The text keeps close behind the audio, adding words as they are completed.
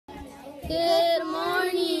Good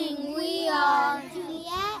morning. We are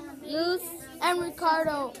Juliet. Luz and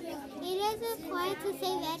Ricardo. It is important to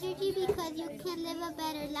save energy because you can live a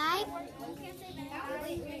better life.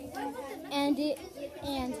 And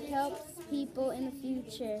helps people in the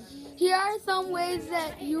future. Here are some ways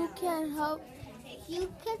that you can help. You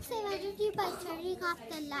can save energy by turning off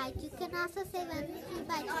the lights. You can also save energy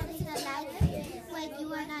by turning the lights when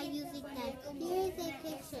you are not using them. Here is a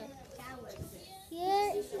picture.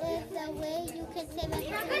 Here is the way you can save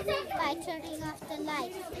energy by turning off the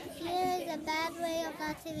lights. Here is a bad way of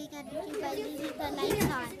not saving energy by leaving the lights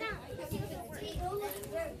on.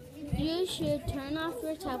 You should turn off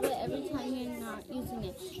your tablet every time you're not using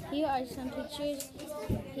it. Here are some pictures.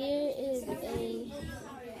 Here is a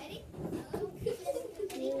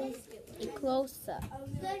close-up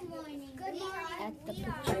at the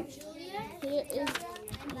picture. Here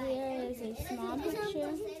is a small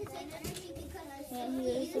picture. And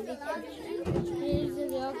here is a big picture. Here is a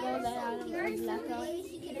little girl that had a blackout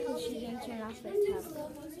because she didn't turn off her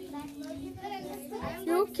tablet.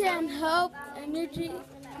 You can help energy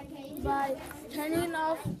by turning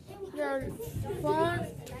off your phone.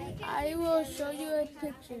 I will show you a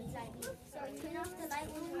picture.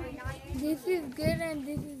 This is good and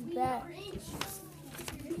this is bad.